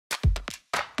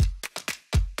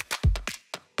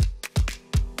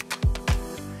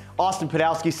Austin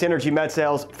Podolsky, Synergy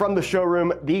Medsales, from the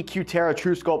showroom, the Cutera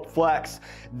TruSculpt Flex.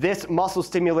 This muscle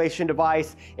stimulation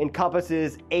device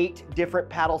encompasses 8 different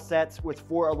paddle sets with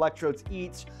 4 electrodes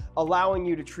each, allowing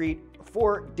you to treat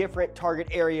 4 different target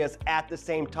areas at the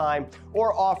same time,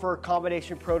 or offer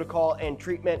combination protocol and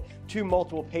treatment to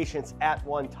multiple patients at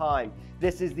one time.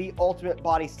 This is the ultimate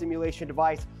body stimulation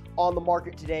device on the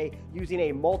market today, using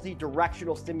a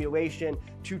multi-directional stimulation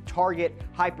to target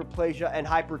hyperplasia and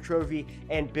hypertrophy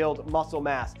and build muscle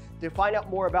mass. To find out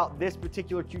more about this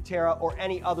particular Cutera or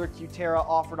any other Cutera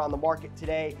offered on the market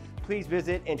today, please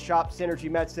visit and shop Synergy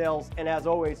Medsales. And as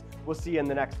always, we'll see you in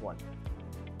the next one.